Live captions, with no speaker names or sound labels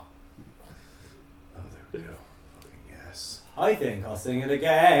I think I'll sing it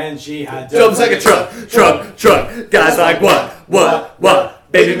again. She had Jumps like a truck. Guys like what?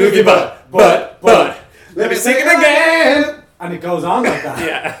 Baby, move your butt. Let me sing it again. And it goes on like that.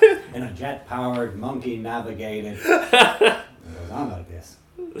 Yeah. In a jet-powered, monkey-navigated. It goes on like this.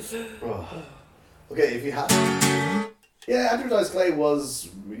 Okay, if you have... Yeah, Andrew Dice Clay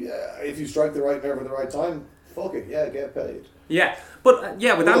was... if you strike the right nerve at the right time, fuck it, get paid. Yeah, but with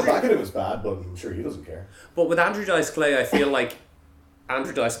Andrew... back at him was bad, but I'm sure he doesn't care. But with Andrew Dice Clay, I feel like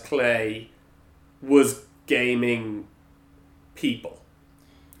Andrew Dice Clay was gaming people.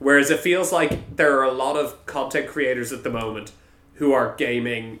 Whereas it feels like there are a lot of content creators at the moment who are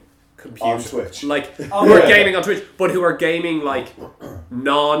gaming computers. On Twitch. Like, who are gaming on Twitch, but who are gaming, like,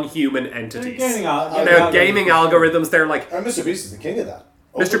 non-human entities. They're gaming algorithms. They're like... And Mr. Beast is the king of that.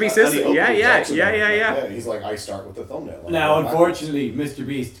 Mr. Beast is? Yeah. He's like, I start with the thumbnail. Now, unfortunately, Mr.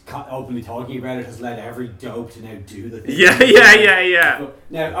 Beast openly talking about it has led every dope to now do the thing. Yeah. But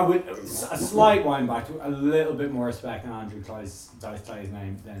now, I would a slight wind back to a little bit more respect on Andrew Dice Clay's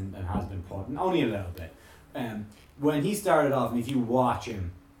name than has been put, and only a little bit. When he started off, and if you watch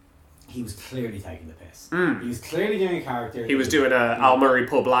him, he was clearly taking the piss. He was clearly doing a character. He was doing a Al Murray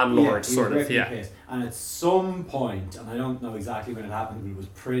pub landlord sort of, Piss. And at some point, and I don't know exactly when it happened, but it was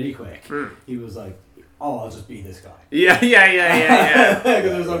pretty quick, he was like, I'll just be this guy. Yeah. Because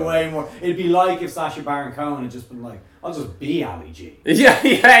there's like way more. It'd be like if Sacha Baron Cohen had just been like, I'll just be Ali G.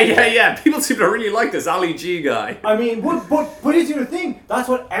 Yeah. People seem to really like this Ali G guy. I mean, but here's the other thing. That's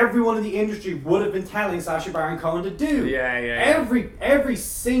what everyone in the industry would have been telling Sacha Baron Cohen to do. Yeah. Every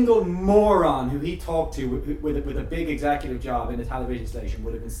single moron who he talked to with a big executive job in a television station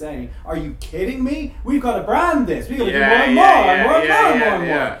would have been saying, "Are you kidding me? We've got to brand this. We've got to do more and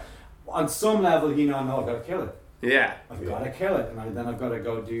more." On some level, he know, no, I've got to kill it. Yeah. I've got to kill it, and then I've got to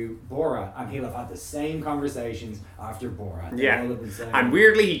go do Borat, and he'll have had the same conversations after Borat. Yeah. And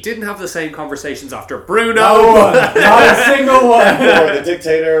weirdly, he didn't have the same conversations after Bruno. No one, not a single one. Or the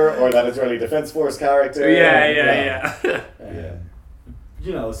dictator, or that Israeli Defense Force character. Yeah.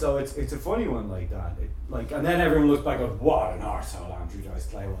 You know, so it's a funny one like that. And then everyone looks back and goes, what an arsehole Andrew Dice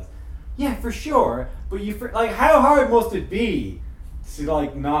Clay was. Yeah, for sure. But how hard must it be to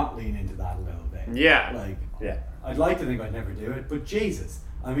not lean into that a little bit? Yeah. I'd like to think I'd never do it, but Jesus.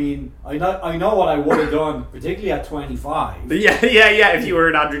 I mean, I know what I would have done, particularly at 25. Yeah, if you were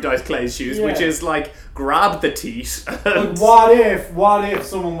in Andrew Dice Clay's shoes, which is like, grab the teat. Like, what if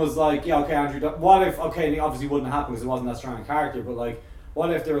someone was like, yeah, okay, Andrew, what if, okay, it obviously wouldn't happen because it wasn't that strong a character, but like, what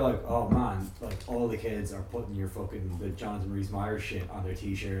if they were like, oh man, like all the kids are putting the Jonathan Rhys-Meyers shit on their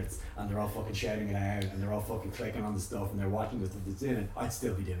t-shirts and they're all fucking shouting it out and they're all fucking clicking on the stuff and they're watching the stuff that's in it, I'd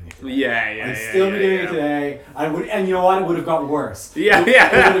still be doing it today. I'd still be doing it today. And you know what? It would have gotten worse. It would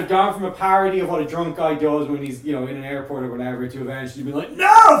have gone from a parody of what a drunk guy does when he's, in an airport or whatever to eventually be like,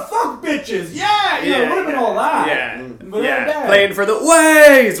 no, fuck bitches, it would have been all that. But playing for the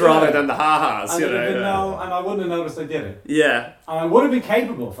ways rather than the ha-has. And I wouldn't have noticed I did it. Yeah. And I would have been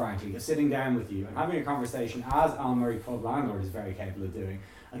capable, frankly, of sitting down with you and having a conversation, as Al Murray Pub Landlord is very capable of doing,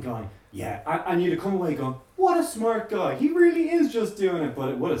 and going, and you'd have come away going, what a smart guy, he really is just doing it, but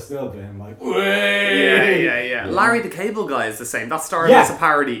it would have still been like, yeah. Larry the Cable Guy is the same. That started as a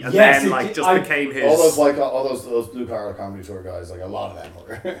parody and then became his... All those blue collar comedy tour guys, like a lot of them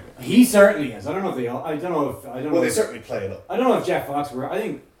were. He certainly is. I don't know if they all... Well, they certainly play it up. I don't know if Jeff Fox were... I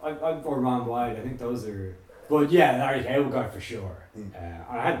think... or Ron White, I think those are... But yeah, Larry Cable Guy for sure.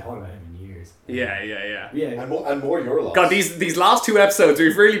 I hadn't thought about him in years. Yeah. And more your loss. God, these last two episodes,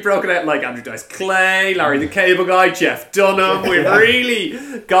 we've really broken out like Andrew Dice Clay, Larry the Cable Guy, Jeff Dunham. We've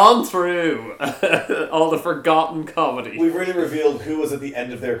really gone through all the forgotten comedy. We've really revealed who was at the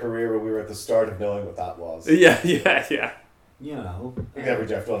end of their career when we were at the start of knowing what that was. Yeah. You know. Except for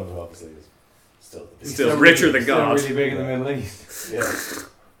Jeff Dunham, who obviously is still richer than God. Still really big in the Middle East. Yeah.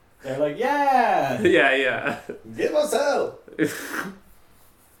 They're like, yeah. Give us hell.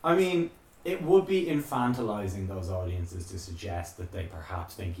 I mean, it would be infantilizing those audiences to suggest that they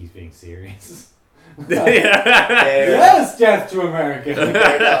perhaps think he's being serious. Yes, death to America.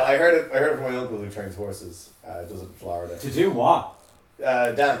 I heard it from my uncle who trains horses. Does it in Florida. To do what?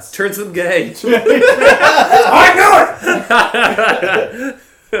 Dance. Turns them gay. I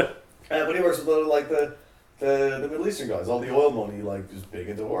knew it! But he works with the Middle Eastern guys, all the oil money, just big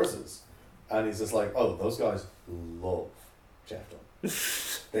into horses. And he's just like, oh, those guys love Jeff Dunham.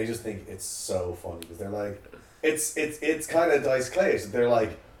 They just think it's so funny because they're like, it's kind of Dice Clay. So they're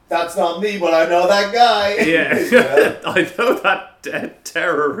like, that's not me, but I know that guy. Yeah. I know that dead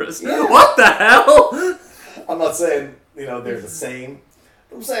terrorist. Yeah. What the hell? I'm not saying, they're the same,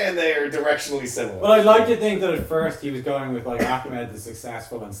 I'm saying they are directionally similar. Well, I'd like to think that at first he was going with like Ahmed, the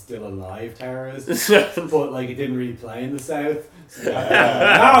successful and still alive terrorist, but like it didn't really play in the South. So,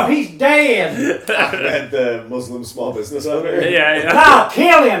 no, he's dead. Ahmed, the Muslim small business owner. Yeah. No,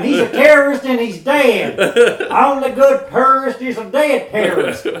 kill him. He's a terrorist and he's dead. Only good terrorist is a dead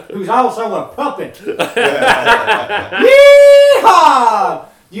terrorist who's also a puppet. Yeehaw!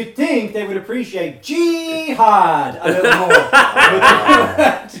 You'd think they would appreciate jihad a little more.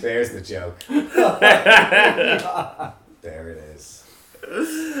 There's the joke. There it is.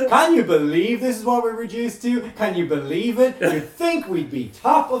 Can you believe this is what we're reduced to? Can you believe it? You'd think we'd be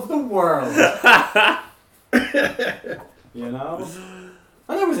top of the world. You know?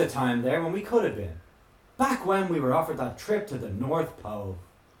 And there was a time there when we could have been. Back when we were offered that trip to the North Pole.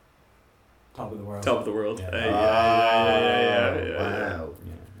 Top of the world. Top of the world. Yeah. Wow.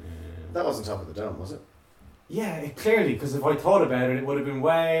 That wasn't top of the dome, was it? Yeah, clearly, because if I thought about it, it would have been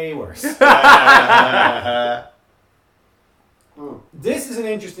way worse. This is an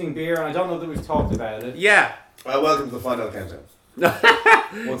interesting beer, and I don't know that we've talked about it. Yeah. Welcome to the final countdown.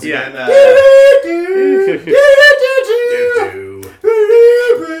 Once again,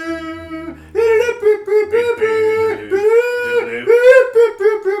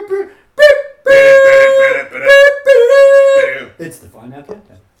 It's the final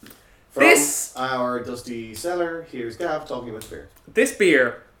countdown. from This- our dusty cellar, here's Gav talking about the beer. This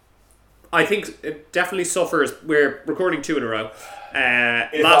beer, I think it definitely suffers. We're recording 2 in a row.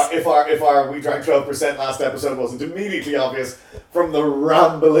 If our we drank 12% last episode wasn't immediately obvious from the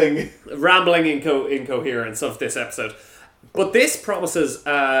rambling incoherence of this episode. But this promises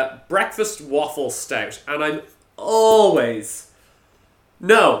breakfast waffle stout, and I'm always...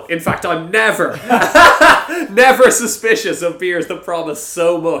 No, in fact, I'm never, never suspicious of beers that promise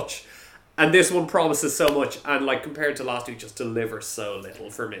so much. And this one promises so much, and like compared to last week, just delivers so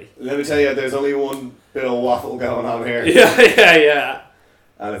little for me. Let me tell you, there's only one bit of waffle going on here. Yeah.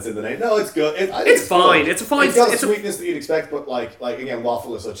 And it's in the name. No, it's good. It's fine. Good. It's a fine. It's got it's a sweetness that you'd expect, but like again,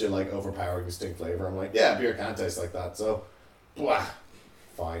 waffle is such a like overpowering distinct flavor. I'm like, yeah, beer can't taste like that. So, blah,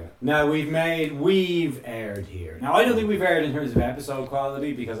 fine. Now we've aired here. Now I don't think we've aired in terms of episode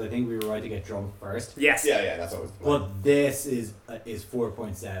quality because I think we were right to get drunk first. Yes. Yeah, that's always the plan. But this is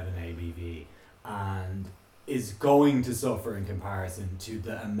 4.7 ABV and is going to suffer in comparison to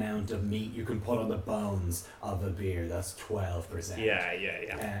the amount of meat you can put on the bones of a beer. That's 12%.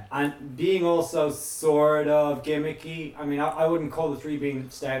 Yeah. And being also sort of gimmicky. I mean, I wouldn't call the 3 being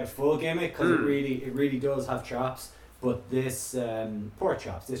stout a full gimmick because it really does have chops. But this poor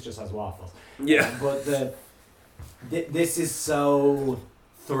chops. This just has waffles. Yeah. But this is so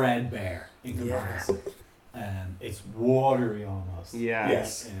threadbare in comparison. It's watery almost. Yeah.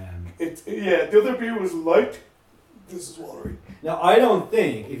 Yes. The other beer was light. This is watery. Now I don't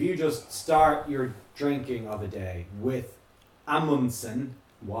think if you just start your drinking of a day with Amundsen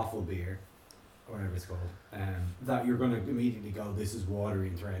waffle beer, or whatever it's called, that you're going to immediately go, this is watery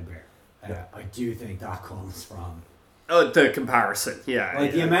and threadbare. I do think that comes from The comparison. Yeah.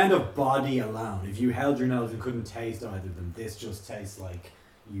 like the amount of body alone. If you held your nose and couldn't taste either of them, this just tastes like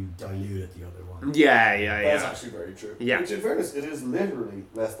you diluted the other one. Yeah. That's actually very true. Yeah. Which, in fairness, it is literally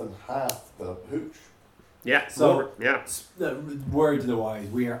less than half the hooch. Yeah. So yeah. The word to the wise,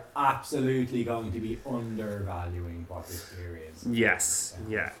 we are absolutely going to be undervaluing what this beer is. Yes.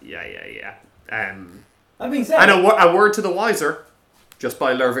 Yeah. That being said, And a word to the wiser, just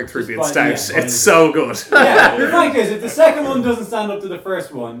by Lervig Tribune Stout. yeah, It's so good. yeah, the fact is, if the second one doesn't stand up to the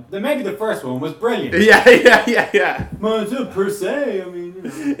first one, then maybe the first one was brilliant. Yeah. Well, per se, I mean,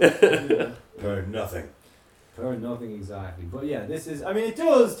 you know. Heard nothing. Or nothing exactly. But yeah, this is, I mean, it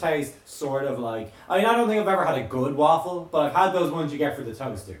does taste sort of like, I mean, I don't think I've ever had a good waffle, but I've had those ones you get for the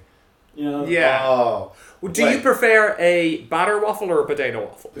toaster. You know? Yeah. Oh. Do you prefer a batter waffle or a potato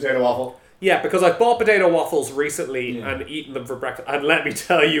waffle? Potato waffle. Yeah, because I bought potato waffles recently Yeah. and eaten them for breakfast. And let me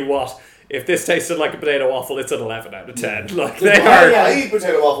tell you what, if this tasted like a potato waffle, it's an 11 out of 10. Like, they are... Yeah. I eat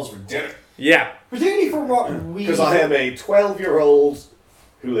potato waffles for dinner. Yeah. Particularly for what we... Because I am a 12-year-old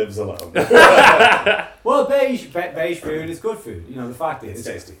who lives alone. Well, beige food is good food. You know, the fact is...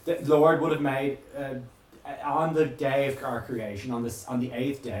 It's tasty. The Lord would have made... on the day of our creation, on the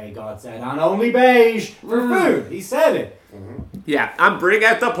 8th day, God said, and only beige for food. He said it. Yeah, and bring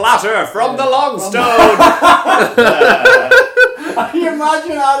out the platter from the Longstone. Can you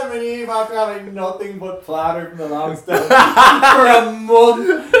imagine Adam and Eve after having nothing but platter from the Longstone for a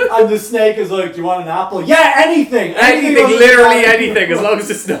month? And the snake is like, do you want an apple? Yeah, anything! Anything, other than literally platter. anything, as long as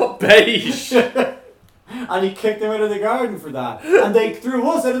it's not beige. And he kicked them out of the garden for that. And they threw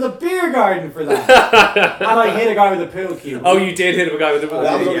us out of the beer garden for that. And I hit a guy with a pool cue. Oh, you did hit a guy with a pool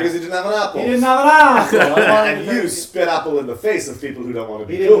That was cue. only because he didn't have an apple. He didn't have an apple. And you spit apple in the face of people who don't want to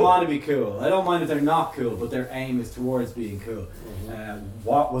be He cool. didn't want to be cool. I don't mind if they're not cool, but their aim is towards being cool.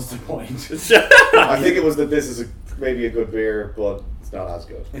 What was the point? I think it was that this is maybe a good beer, but it's not as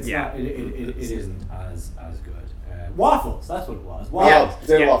good. It's Yeah. not. It isn't as good. Waffles. That's what it was. Yeah,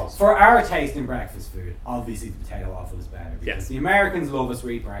 potato Yeah. waffles. For our taste in breakfast food, obviously the potato waffle is better. Because Yes. the Americans love a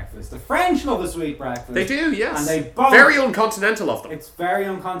sweet breakfast. The French love a sweet breakfast. They do, yes. And they both. Very uncontinental of them. It's very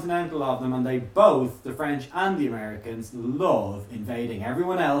uncontinental of them, and they both, the French and the Americans, love invading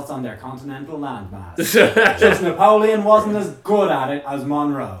everyone else on their continental landmass. Just Napoleon wasn't as good at it as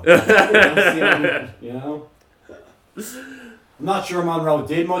Monroe. You know? I'm not sure Monroe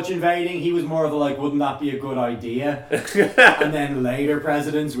did much invading. He was more of a like, wouldn't that be a good idea? And then later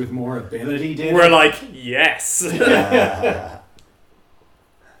presidents with more ability did We're it. like, yes. But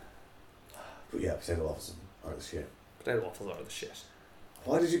yeah, potato waffles are the shit. Potato waffles are the shit.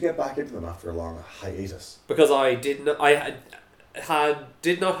 Why did you get back into them after a long hiatus? Because I did not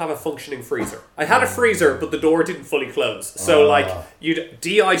have a functioning freezer. I had a freezer, but the door didn't fully close. So like you'd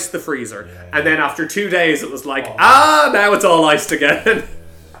de-ice the freezer, and then after 2 days it was like, now it's all iced again.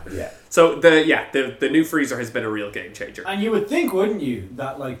 Yeah. So the new freezer has been a real game changer. And you would think, wouldn't you,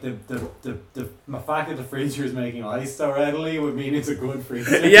 that like the fact that the freezer is making ice so readily would mean it's a good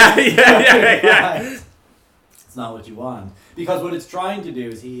freezer. Yeah. It's not what you want, because what it's trying to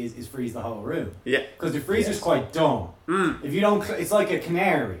do is freeze the whole room. Yeah. Because the freezer's quite dumb. If you don't, it's like a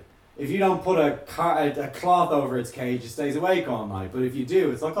canary. If you don't put a cloth over its cage, it stays awake all night. But if you do,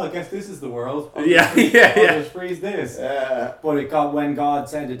 it's like, oh, I guess this is the world. I'll just freeze this. But when God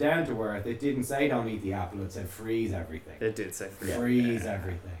sent it down to earth, it didn't say don't eat the apple. It said freeze everything. It did say Freeze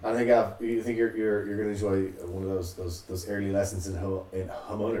everything. I think you think you're going to enjoy one of those early lessons in home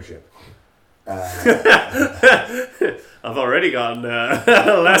ownership. I've already gotten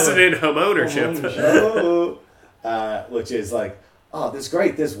a lesson in home ownership. Which is like, oh, this is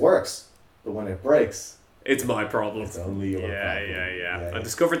great, this works, but when it breaks, It's my problem. it's only your problem. Yeah. I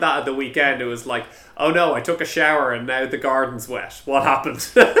discovered that at the weekend. It was like, oh no, I took a shower and now the garden's wet. What happened?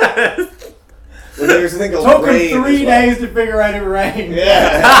 Well, there's a thing called Took rain him 3 as well. days to figure out it rained.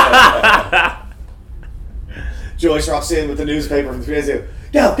 Yeah. Joyce rocks in with the newspaper from 3 days ago.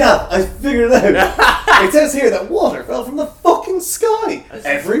 Gav, I figured it out. It says here that water fell from the fucking sky.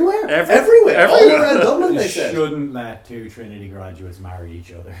 Everywhere. Everywhere. All around Dublin, You they said. shouldn't let two Trinity graduates marry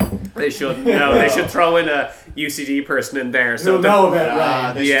each other. They should. No, they should throw in a UCD person in there. So Who'll know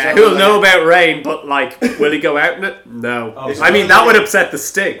about rain. they should yeah, throw who'll in know about rain, but like, will he go out in it? No. Oh, I mean, that would upset the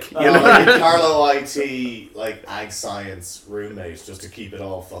stink. You know? Like a Carlo IT, like ag science roommate, just to keep it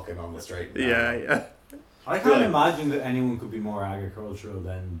all fucking on the straight and narrow. Yeah. I can't imagine that anyone could be more agricultural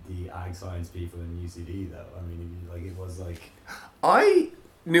than the ag science people in UCD, though. I mean, like it was like. I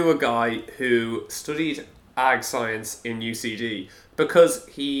knew a guy who studied ag science in UCD because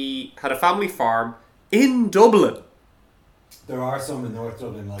he had a family farm in Dublin. There are some in North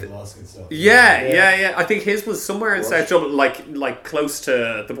Dublin, like Lusk and stuff. Yeah. I think his was somewhere in South Dublin, like close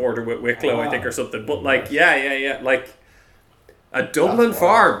to the border with Wicklow, I think, or something. But like, yeah, like a Dublin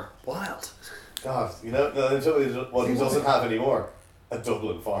farm. Wild. God, you know, what he doesn't have anymore. A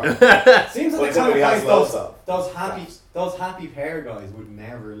Dublin farm. Seems Well, like the kind of he has place loads of. those happy pair guys would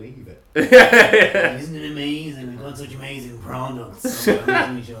never leave it. Yeah. Isn't it amazing? We've got such amazing products. So we're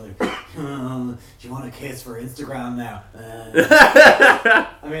amazing each other. Do you want a kiss for Instagram now? I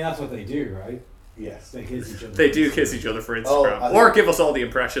mean, that's what they do, right? Yes. They kiss each other. They do kiss each other for Instagram. Or give us all the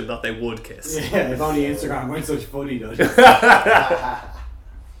impression that they would kiss. Yeah, if only Instagram weren't such funny, though.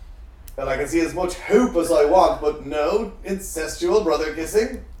 And I can see as much hoop as I want, but no incestual brother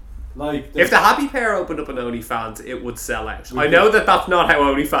kissing. Like If the happy pair opened up an OnlyFans, it would sell out. I know that that's not how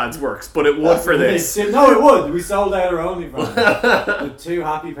OnlyFans works, but it would for this. No, it would. We sold out our OnlyFans. The two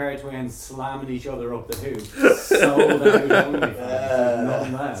happy pair twins slamming each other up the hoop. Sold out OnlyFans. There's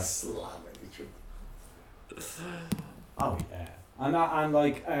nothing left. Slamming each other. Oh yeah. And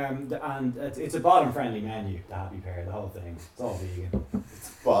it's a bottom friendly menu. The happy pair, the whole thing. It's all vegan.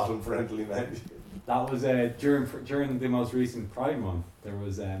 Bottom friendly menu. That was during the most recent Pride month. There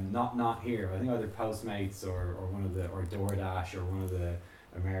was not here. I think either Postmates or DoorDash or one of the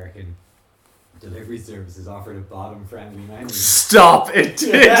American delivery services offered a bottom friendly menu. Stop it!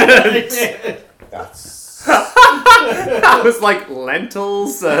 didn't. That's. That was like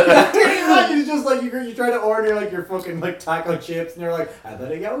lentils. It's just like you try to order like your fucking like taco chips and you're like, how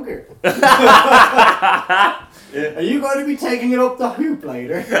about a yogurt? Are you going to be taking it up the hoop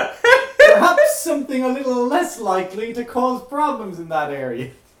later? Perhaps something a little less likely to cause problems in that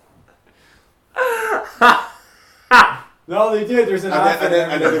area. No, they did. There's an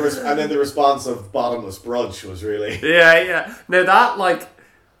and then the response of bottomless brunch was really Yeah. Now that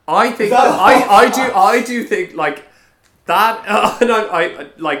I think I do think that, and I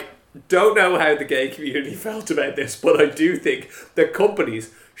like don't know how the gay community felt about this, but I do think that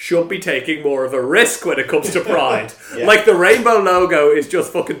companies should be taking more of a risk when it comes to Pride. Yeah. Like the rainbow logo is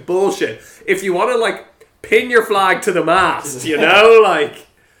just fucking bullshit. If you want to pin your flag to the mast,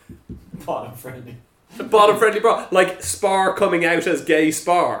 bottom friendly. Bottom friendly bra, Spar coming out as gay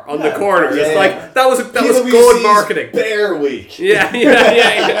Spar on the corner. Yeah, It's that was good PwC's marketing. Bear Week.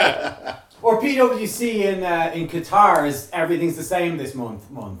 Yeah. Or PwC in Qatar is everything's the same this month.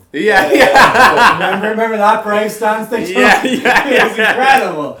 Yeah. Remember that brave stance they took? Yeah. It was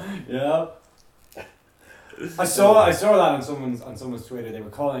incredible. You know. I saw that on someone's Twitter. They were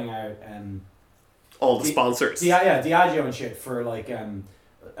calling out all the sponsors. Diageo and shit for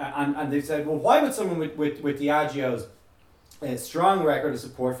and they said, well, why would someone with Diageo's strong record of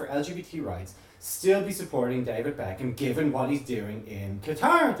support for LGBT rights still be supporting David Beckham given what he's doing in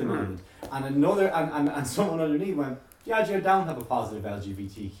Qatar at the moment? And someone underneath went, Diageo don't have a positive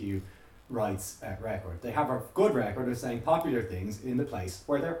LGBTQ rights record. They have a good record of saying popular things in the place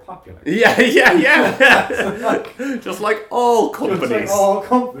where they're popular. Yeah. Just like all companies.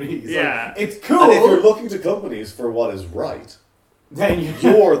 Yeah. It's cool. And if you're looking to companies for what is right, then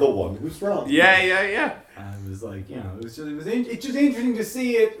you're the one who's wrong. Yeah. And it was it's just interesting to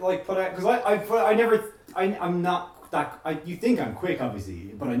see it put out, because I'm not that, you think I'm quick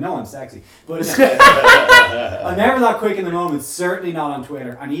obviously, but I know I'm sexy, but I'm never that quick in the moment, certainly not on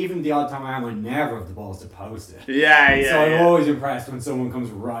Twitter, and even the odd time I am, I never have the balls to post it. Yeah. So I'm always impressed when someone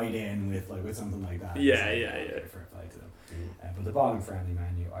comes right in with something like that. Yeah. Fair play to them. But the bottom friendly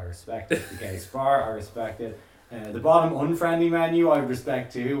menu, I respect it. The gay Spar, I respect it. The bottom unfriendly menu I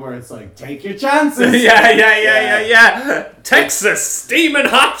respect too, where it's take your chances. Yeah. Texas steaming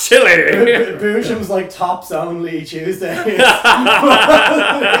hot chili. Boosham's tops only Tuesday. Interesting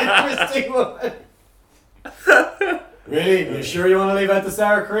one. Really? You sure you want to leave out the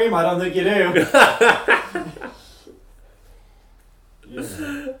sour cream? I don't think you do.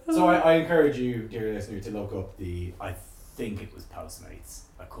 So I encourage you, dear listener, to look up I think it was Postmates.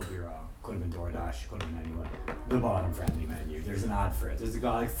 I could be wrong. Could have been DoorDash. Could have been anyone. The bottom friendly menu. There's an ad for it. There's a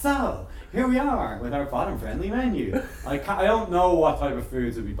guy so here we are with our bottom friendly menu. I don't know what type of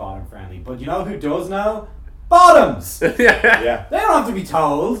foods would be bottom friendly, but you know who does know? Bottoms. Yeah. They don't have to be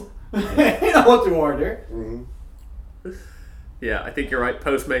told. They know what to order. Mm-hmm. Yeah, I think you're right.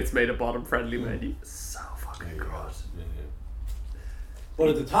 Postmates made a bottom friendly menu. So fucking good. But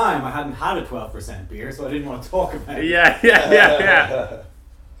at the time, I hadn't had a 12% beer, so I didn't want to talk about it. Yeah.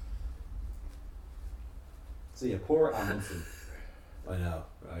 So yeah, poor Amundsen. I know,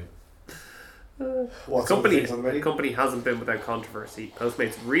 right? Company hasn't been without controversy.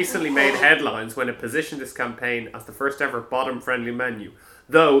 Postmates recently made headlines when it positioned this campaign as the first ever bottom-friendly menu.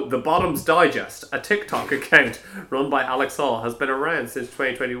 Though the Bottoms Digest, a TikTok account run by Alex Hall, has been around since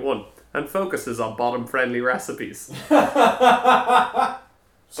 2021 and focuses on bottom-friendly recipes.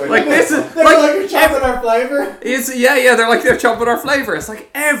 So this is you're chopping our flavour. They're chopping our flavour. It's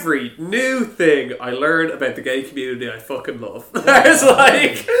every new thing I learn about the gay community I fucking love. It's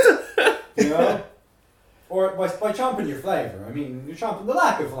or by chomping your flavour, I mean you're chomping the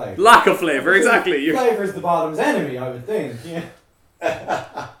lack of flavour. Lack of flavour, exactly. Flavour is the bottom's enemy, I would think. Yeah.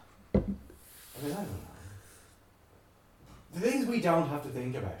 I don't know. The things we don't have to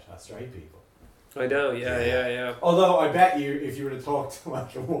think about as straight people. I know, yeah. Although I bet you, if you were to talk to a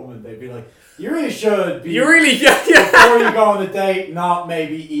woman, they'd be like, "You really should be." Before you go on a date, not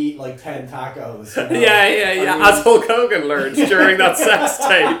maybe eat 10 tacos. You know? Yeah. As Hulk Hogan learned during that sex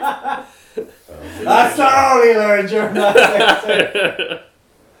tape. That's totally learned during that sex tape.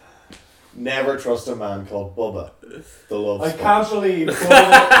 Never trust a man called Bubba, the love sponge. I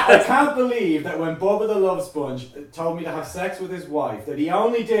can't believe that when Bubba the Love Sponge told me to have sex with his wife, that he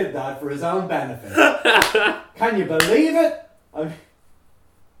only did that for his own benefit. Can you believe it?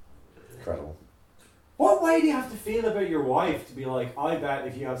 Incredible. What way do you have to feel about your wife to be like, I bet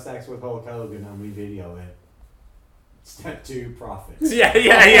if you have sex with Hulk Hogan and we video it, step 2, profits.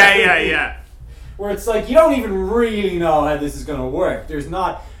 Yeah. Where it's you don't even really know how this is going to work. There's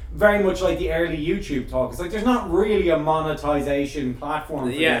not... Very much like the early YouTube talk. It's there's not really a monetization platform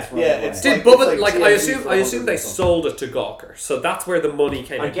for this. It's did Bubba I assume they sold it to Gawker, so that's where the money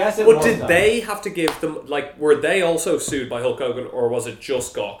came in. I guess it but was they have to give them were they also sued by Hulk Hogan, or was it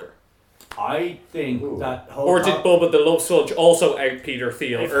just Gawker? I think that Hulk Or did Bubba the Love Sponge also out Peter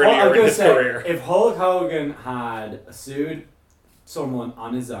Thiel earlier in his career? If Hulk Hogan had sued someone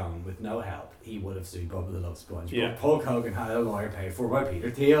on his own with no help, he would have sued Bubba the Love Sponge. Yeah. But Hulk Hogan had a lawyer paid for by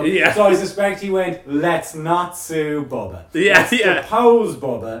Peter Thiel. Yeah. So I suspect he went, let's not sue Bubba. Yeah, Let's yeah. depose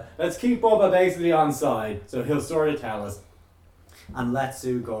Bubba. Let's keep Bubba basically on side so he'll sort of tell us. And let's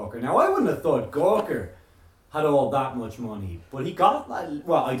sue Gawker. Now, I wouldn't have thought Gawker had all that much money, but he got,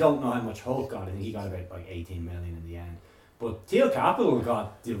 well, I don't know how much Hulk got. I think he got about like 18 million in the end. But Teal Capital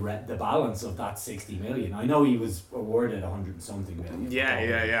got the balance of that 60 million. I know he was awarded 100 and something million.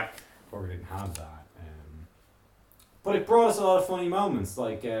 Yeah. Or didn't have that. But it brought us a lot of funny moments.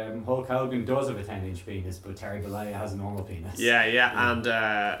 Like Hulk Hogan does have a 10-inch penis, but Terry Bollea has a normal penis. Yeah. And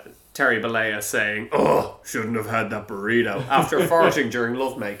Terry Bollea saying, "Oh, shouldn't have had that burrito," after farting during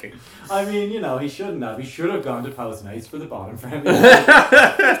lovemaking. I mean, he shouldn't have. He should have gone to Postmates for the bottom friendly.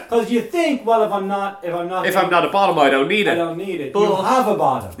 Because you think, well, if I'm not If I'm not a bottom, I don't need it. I don't need it. You have a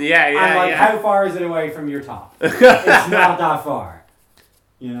bottom. Yeah. And how far is it away from your top? It's not that far.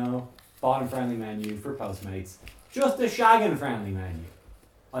 Bottom friendly menu for Postmates. Just a shagging friendly menu,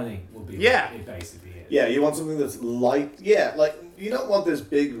 I think, will be it basically is. Yeah, you want something that's light. Yeah, like, you don't want this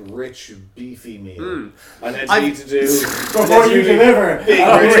big, rich, beefy meal. And then you need to do... Before you deliver a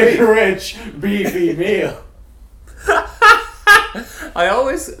big, rich, beefy meal. I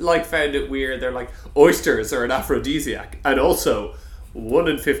always found it weird. They're like, oysters are an aphrodisiac, and also 1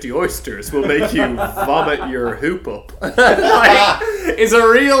 in 50 oysters will make you vomit your hoop up. It's a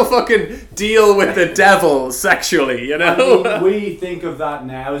real fucking deal with the devil sexually, I mean, we think of that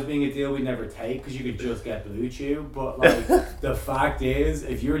now as being a deal we'd never take because you could just get Blue Chew, but the fact is,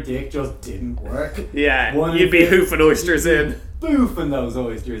 if your dick just didn't work, you'd be hoofing oysters in. Boofing those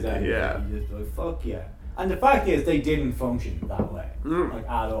oysters out. Yeah. You just like, fuck yeah. And the fact is, they didn't function that way, at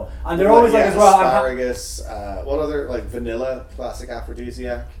all. And they're always as well. Asparagus, what other, vanilla, classic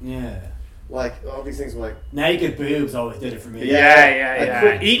aphrodisiac? Yeah. All these things were naked boobs always did it for me.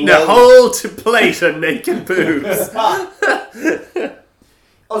 Yeah. Eating a whole plate of naked boobs. As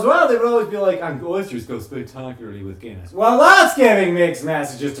well, they would always be like, and oysters go spectacularly with Guinness. Well, that's giving mixed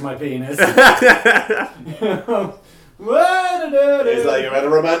messages to my penis. It's like you're at a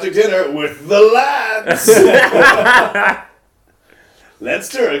romantic dinner with the lads.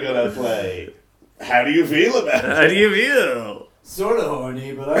 Leinster are gonna play. How do you feel about it? How do you feel? Sort of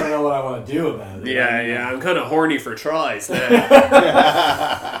horny, but I don't know what I want to do about it. Yeah, I'm kind of horny for tries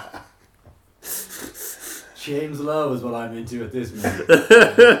now. James Lowe is what I'm into at this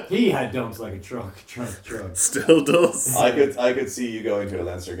minute. He had dumps like a truck. Still does. I could see you going to a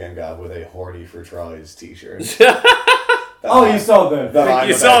Leinster game, Gab, with a Horny For Tries t-shirt. You saw the...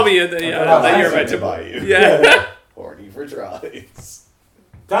 You saw me in the... that you're about to buy you. Yeah. Horny For Tries.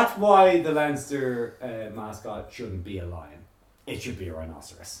 That's why the Leinster mascot shouldn't be a lion. It should be a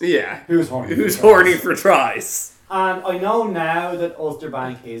rhinoceros. Yeah. Who's horny for tries? And I know now that Ulster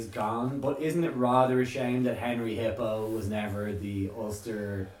Bank is gone, but isn't it rather a shame that Henry Hippo was never the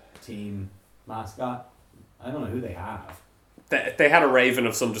Ulster team mascot? I don't know who they have. They had a raven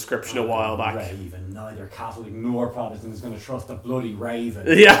of some description a while back. Raven. Neither Catholic nor Protestant is going to trust a bloody raven.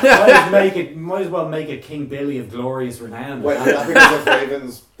 Yeah. Might as well make it King Billy of glorious renown. Wait, is that because of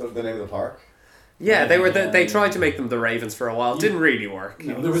Ravens, the name of the park? Yeah, they tried to make them the Ravens for a while. It didn't really work.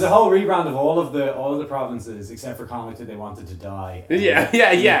 No, there was a whole rebrand of all of the provinces except for Connacht. They wanted to die.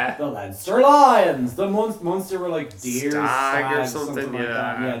 Yeah. The Leinster Lions. The Munster were like deer, stag or something like yeah.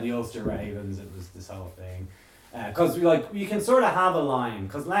 that. Yeah, the Ulster Ravens. It was this whole thing. Because you can sort of have a lion.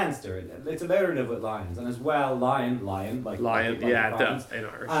 Because Leinster, it's alliterative with lions, and as well lion, in Irish.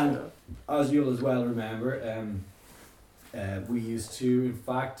 And as you'll as well remember. We used to, in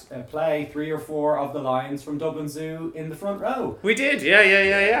fact, play 3 or 4 of the lions from Dublin Zoo in the front row. We did,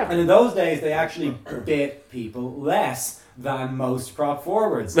 yeah. And in those days, they actually bit people less than most prop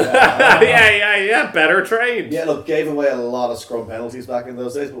forwards. Yeah, better trained. Yeah, look, gave away a lot of scrum penalties back in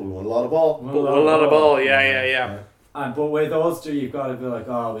those days, but we won a lot of ball. Yeah. But with Ulster, you've got to be like,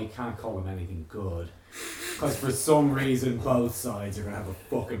 we can't call them anything good. Because for some reason, both sides are going to have a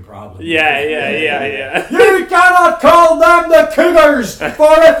fucking problem. Yeah. You cannot call them the Cougars!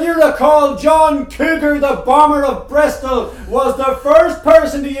 For if you recall, John Cougar, the bomber of Bristol, was the first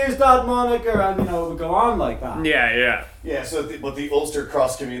person to use that moniker, and it would go on like that. Yeah. Yeah, but the Ulster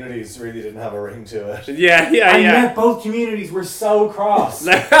cross communities really didn't have a ring to it. Yeah. And yet both communities were so cross.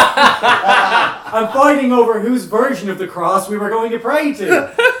 And fighting over whose version of the cross we were going to pray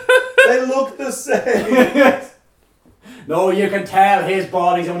to. They look the same. No, you can tell his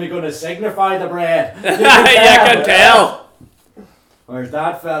body's only going to signify the bread. You can tell. Whereas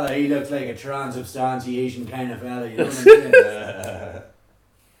that fella, he looks like a transubstantiation kind of fella, you know what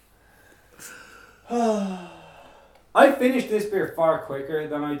I'm saying? I finished this beer far quicker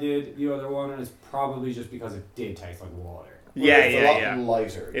than I did the other one, and it's probably just because it did taste like water. Yeah, It's a lot yeah.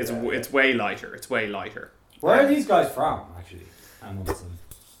 lighter. It's yeah. it's way lighter. It's way lighter. Where are these guys from, actually?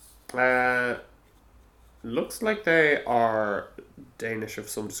 Looks like they are Danish of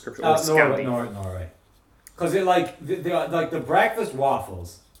some description. Norway. Because it like the breakfast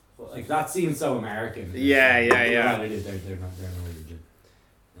waffles, like that seems so American. Yeah. They're not Norwegian.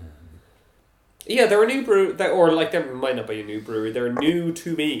 Yeah, they're a new brew. Or like they might not be a new brewery. They're new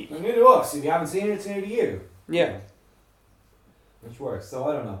to me. They're new to us. If you haven't seen it, it's new to you. Yeah. Which works. So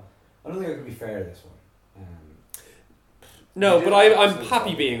I don't know. I don't think I can be fair to this one. No, but I'm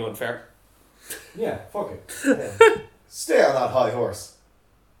happy being unfair. Yeah, fuck it. Yeah. Stay on that high horse.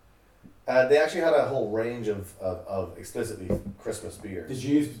 They actually had a whole range of explicitly Christmas beers. Did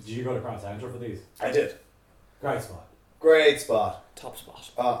you go to Crown Central for these? I did. Great spot. Great spot. Top spot.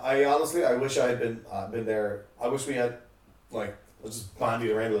 I wish I had been there. I wish we had just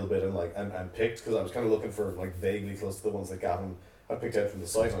bandied around a little bit and picked, because I was kind of looking for like vaguely close to the ones that Gavin had picked out from the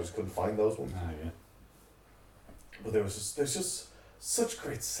site, and I just couldn't find those ones. Yeah. But there's just such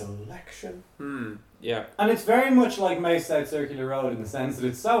great selection. Yeah. And it's very much like Mace South Circular Road in the sense that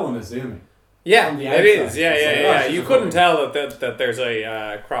it's so unassuming. Yeah, From the it is. outside. Yeah. It's like, You couldn't tell that there's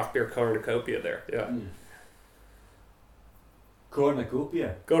a craft beer cornucopia there. Yeah.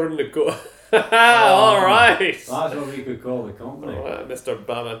 Cornucopia. Cornucopia. All right. That's what we could call the company. Mr.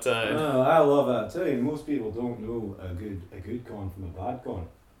 Bannatyne. Oh, I love that. I tell you, most people don't know a good corn from a bad corn.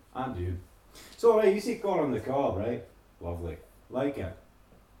 And you. So, right, you see corn on the cob, right? Lovely. Like it.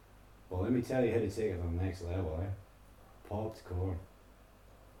 Well, let me tell you how to take it on the next level, eh? Popped corn.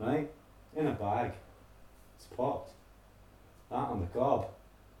 Right? In a bag. It's popped. That on the cob.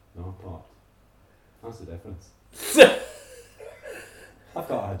 Not popped. That's the difference. I've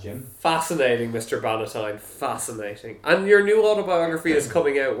got a gym. Fascinating, Mr. Bannatyne. Fascinating. And your new autobiography is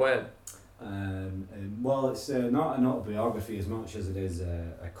coming out when? Well, it's not an autobiography as much as it is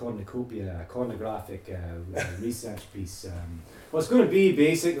a cornucopia, a cornographic research piece. What's going to be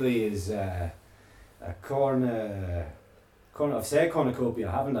basically is a I've said cornucopia,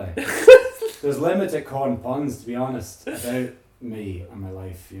 haven't I? There's limited corn puns, to be honest, about me and my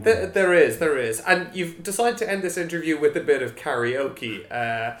life. You know? There is. And you've decided to end this interview with a bit of karaoke.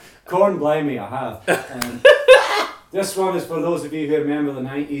 Corn, blame me, I have. This one is for those of you who remember the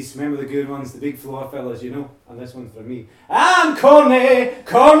 90s, remember the good ones, the big floor fellas, you know, and this one's for me. I'm corny,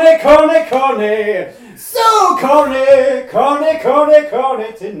 so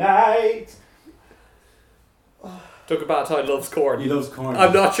corny tonight. Took a Bad Time loves corn. He loves corn.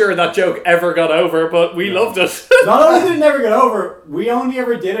 I'm not sure that joke ever got over, but we loved it. Not only did it never get over, we only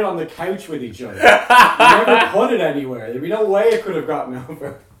ever did it on the couch with each other. We never put it anywhere. There'd be no way it could have gotten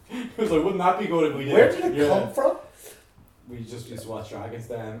over. It was like, wouldn't that be good if we did? Where did it come from? We just used to watch Dragon's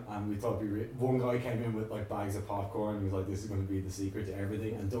Den, and we thought one guy came in with like bags of popcorn. He was like, "This is going to be the secret to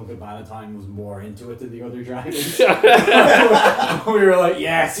everything." And Duncan Bannatyne was more into it than the other dragons. We were like,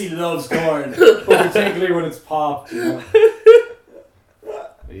 "Yes, he loves corn, but particularly when it's popped." You know?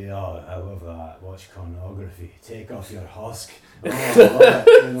 Yeah, I love that. Watch cornography. Take off your husk. Oh, I love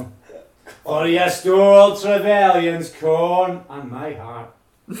it, you know. For your stool travailions, corn and my heart.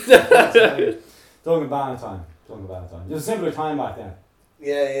 Duncan Bannatyne. It was a simpler time back then.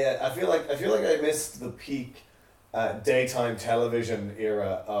 Yeah. I feel like I missed the peak daytime television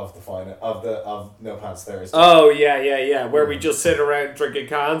era of No Pants Thursday. Oh yeah. Where we just sit around drinking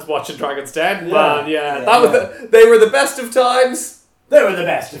cans, watching Dragon's Den. Yeah. Man, that was they were the best of times. They were the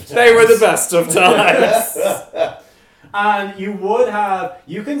best of times. And you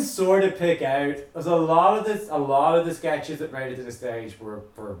can sort of pick out. There's a lot of the sketches that made it to the stage were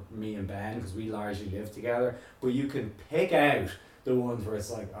for me and Ben, because we largely lived together. But you can pick out the ones where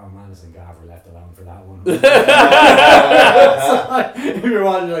it's like, oh, Manus and Gav were left alone for that one. So, like, if you're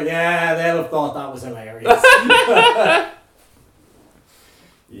watching, you're like, yeah, they'll have thought that was hilarious.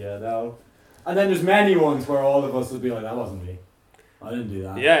 Yeah, no. And then there's many ones where all of us would be like, that wasn't me. I didn't do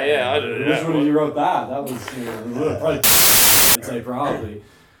that. Yeah, I did. Which one of you wrote that? That was, probably. I'd say probably.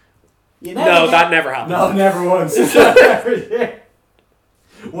 No, that never happened. No, never once.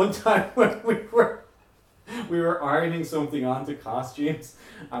 One time when we were ironing something onto costumes,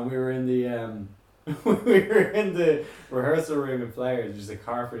 and we were in the rehearsal room in Players, which is a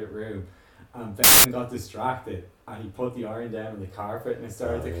carpeted room, and Ben got distracted, and he put the iron down on the carpet, and it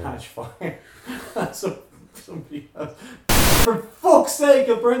started to catch fire. So somebody else, for fuck's sake,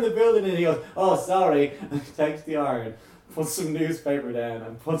 I'll burn the building, and he goes, oh, sorry, and he takes the iron, puts some newspaper down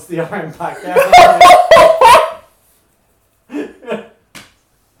and puts the iron back down.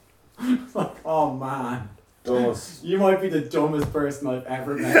 It's like, oh man. Dumbest. You might be the dumbest person I've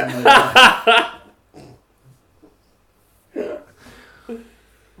ever met in my life.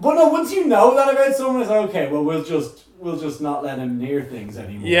 But no, once you know that about someone, it's like, okay, well we'll just not let him near things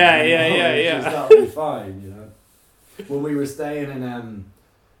anymore. Yeah, you know? yeah. That'll be fine, you know. When we were staying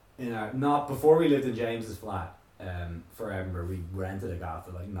in our, not before we lived in James's flat, for Edinburgh, we rented a gaff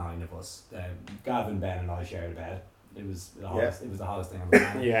for like 9 of us. Gavin, Ben, and I shared a bed. It was the hottest. It was the hottest thing on the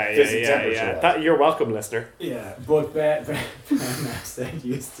planet. Yeah. You're welcome, listener. Yeah, but Ben said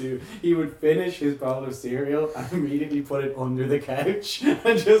he would finish his bowl of cereal and immediately put it under the couch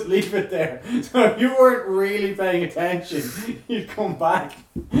and just leave it there. So if you weren't really paying attention, you'd come back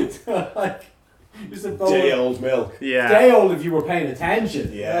to like just a bowl Day of old milk. Yeah. day old if you were paying attention.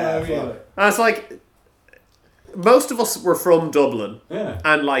 Yeah, You know what I mean? fuck. And it's like, most of us were from Dublin, Yeah.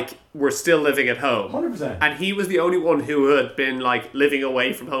 and like we're still living at home. 100%. And he was the only one who had been like living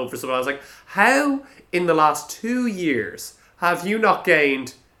away from home for so long. I was like, how in the last 2 years have you not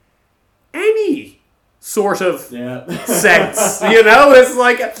gained any sort of Yeah. sense? You know, it's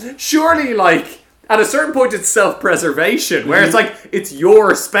like, surely like at a certain point it's self-preservation where it's like it's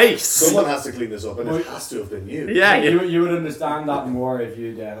your space. Someone has to clean this up, and it has to have been you. Yeah, yeah. You would understand that more if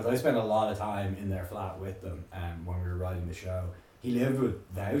you did. Because I spent a lot of time in their flat with them when we were writing the show. He lived with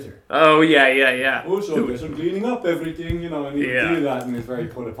Wouter. Oh yeah. Oh, so I guess I'm cleaning up everything, you know, and he Yeah. would do that in this very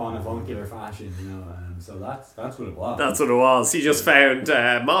put upon avuncular fashion, you know. So that's what it was. That's what it was. He just found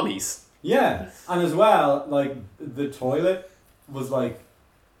mommies. Yeah, and as well, like the toilet was like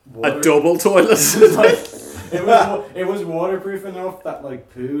water. A double toilet. It was waterproof enough that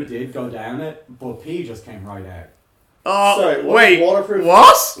like poo did go down it, but pee just came right out. Oh, Sorry, what wait. does waterproof?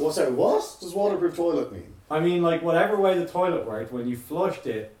 What? Sorry, what does waterproof toilet mean? I mean, like whatever way the toilet worked, when you flushed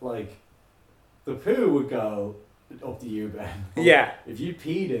it, like the poo would go up the U-bend. Yeah. If you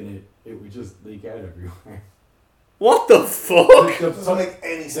peed in it, it would just leak out everywhere. What the fuck? That doesn't make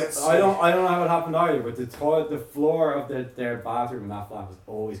any sense. I don't know how it happened either, but the floor of their bathroom in that flat was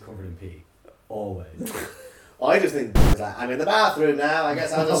always covered in pee, always. I just think I'm in the bathroom now. I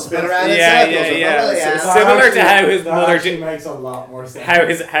guess I'll just spin around in Yeah, circles. yeah, yeah. Really, So similar to how his that mother actually did. makes a lot more sense.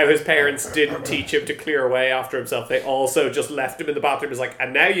 How his parents didn't teach him to clear away after himself. They also just left him in the bathroom. It's like,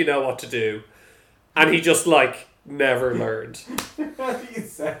 and now you know what to do. And he just like never learned. You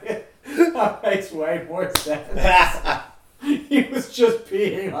say it, that makes way more sense. He was just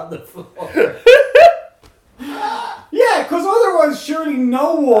peeing on the floor. Yeah, because otherwise surely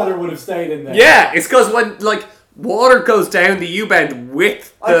no water would have stayed in there. Yeah, it's because when like water goes down the U-bend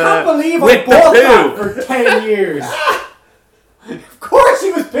with the I can't believe I with bought the that poo. for 10 years. Of course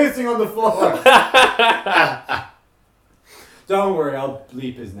he was pissing on the floor. Don't worry, I'll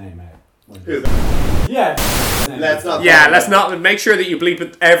bleep his name out. Who? Yeah. Let's not. Yeah, let's not make sure that you bleep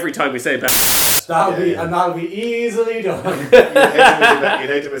it every time we say that. That'll be easily done. You'd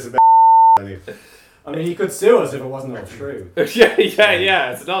hate to miss a I mean, he could sue us if it wasn't all true. yeah.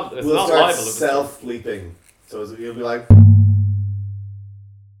 It's not. It's We'll not start libel. self-bleeping. So you'll be like. So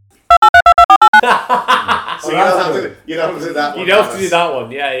you don't have to do that one. You don't have to do that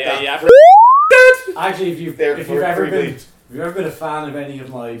one. Yeah. Actually, if you've Therefore, ever bleeped. been a fan of any of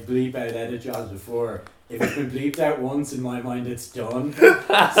my bleep out edit jobs before, if it's been bleeped out once, in my mind, it's done. So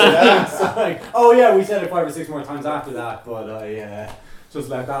it's like, oh yeah, we said it 5 or 6 more times after that, but I just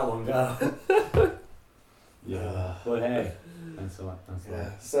let that one go. Yeah, but hey, that's all. Yeah.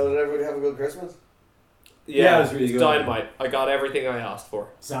 So did everybody have a good Christmas? Yeah, it was really it's good. dynamite. I got everything I asked for.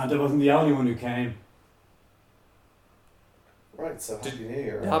 Santa wasn't the only one who came. Right. So Happy New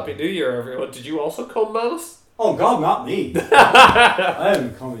Year. Happy New Year, everyone. Did you also come, Malice? Oh God, not me. I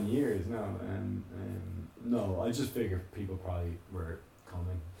haven't come in years. No, I just figured people probably were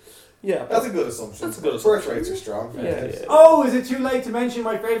coming. Yeah, That's a good assumption. That's a good Birth assumption. rates are strong. Yeah. Oh, is it too late to mention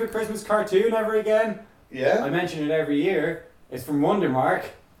my favourite Christmas cartoon ever again? Yeah. I mention it every year. It's from Wondermark.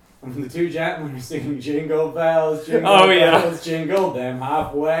 And the two gentlemen are singing Jingle Bells, Jingle Bells, Jingle them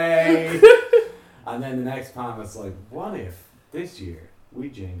halfway. And then the next panel it's like, what if this year we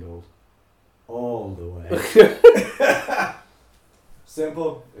jingled all the way?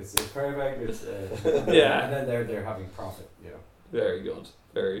 Simple. It's perfect. It's Yeah. And then they're having profit. Yeah. Very good.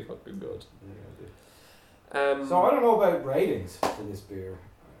 Very fucking good. So I don't know about ratings for this beer.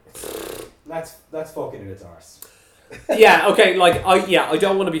 Let's fuck it in its arse. Yeah. Okay. Like I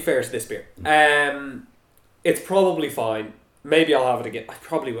don't want to be fair to this beer. It's probably fine. Maybe I'll have it again. I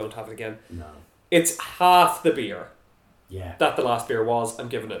probably won't have it again. No. It's half the beer Yeah. that the last beer was. I'm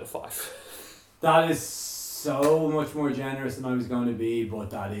giving it a 5. That is so much more generous than I was going to be, but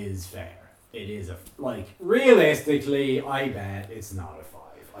that is fair. It is realistically, I bet it's not a 5.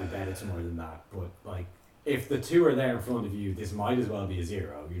 I bet it's more than that. But like, if the 2 are there in front of you, this might as well be a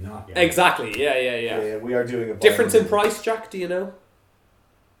 0. You're not getting Exactly. Yeah. We are doing a Difference in price, Jack? Do you know?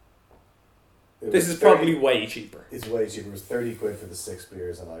 This is probably way cheaper. It's way cheaper. It was 30 quid for the 6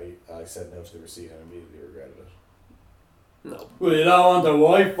 beers, and I said no to the receipt and immediately regretted it. No. Well, you don't want the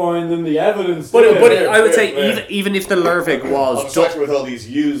wife finding the evidence. But I would say even if the Lervig was... I'm with all these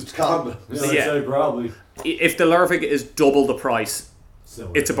used condoms. I'd say probably. If the Lervig is double the price,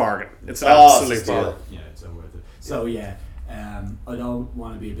 it's a bargain. It's an Oh, absolute bargain. Yeah, it's so worth it. So yeah, I don't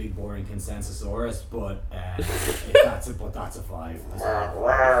want to be a big boring consensusaurus, but that's a 5.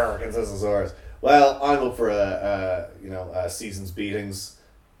 Consensusaurus. Well, I'm up for a season's beatings.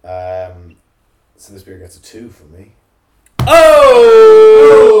 So this beer gets a 2 from me.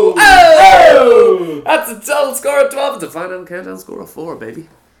 Oh! That's a total score of 12. It's a final countdown score of 4, baby.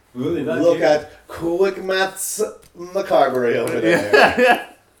 Look at Quick Matt's McCarberry over there.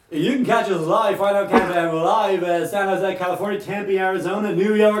 You can catch us live, Find Out Countdown live, San Jose, California, Tempe, Arizona,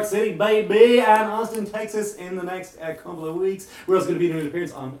 New York City, baby, and Austin, Texas in the next couple of weeks. We're also going to be doing an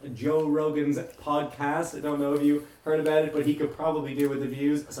appearance on Joe Rogan's podcast. I don't know if you heard about it, but he could probably do with the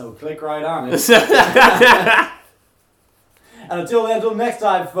views, so click right on it. And until next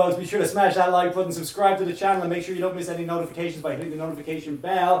time, folks, be sure to smash that like button, subscribe to the channel, and make sure you don't miss any notifications by hitting the notification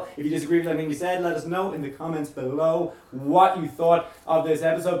bell. If you disagree with anything we said, let us know in the comments below what you thought of this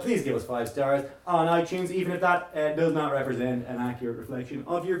episode. Please give us 5 stars on iTunes, even if that does not represent an accurate reflection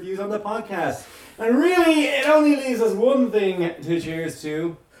of your views on the podcast. And really, it only leaves us one thing to cheers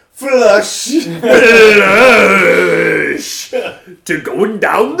to. Flush! To going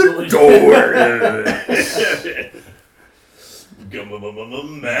down the door.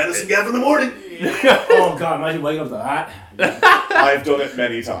 Madison Gap in the morning. Oh god, imagine waking up to that. I've done it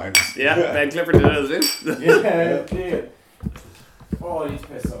many times. Yeah, Ben Clifford did it too. Yeah, dude. Oh, he's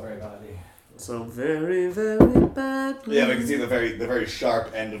pissed so very badly. So very, very badly. Yeah, we can see the very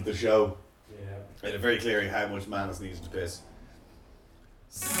sharp end of the show. Yeah. Made it very clear how much Manus needs to piss.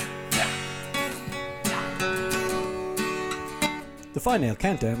 The Final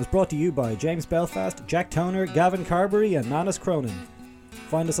Countdown was brought to you by James Belfast, Jack Toner, Gavin Carberry and Manus Cronin.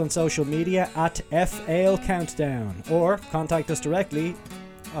 Find us on social media at FALCountdown or contact us directly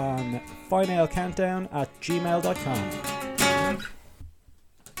on finalcountdown@gmail.com.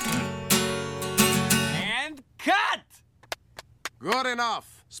 And cut! Good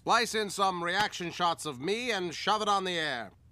enough. Splice in some reaction shots of me and shove it on the air.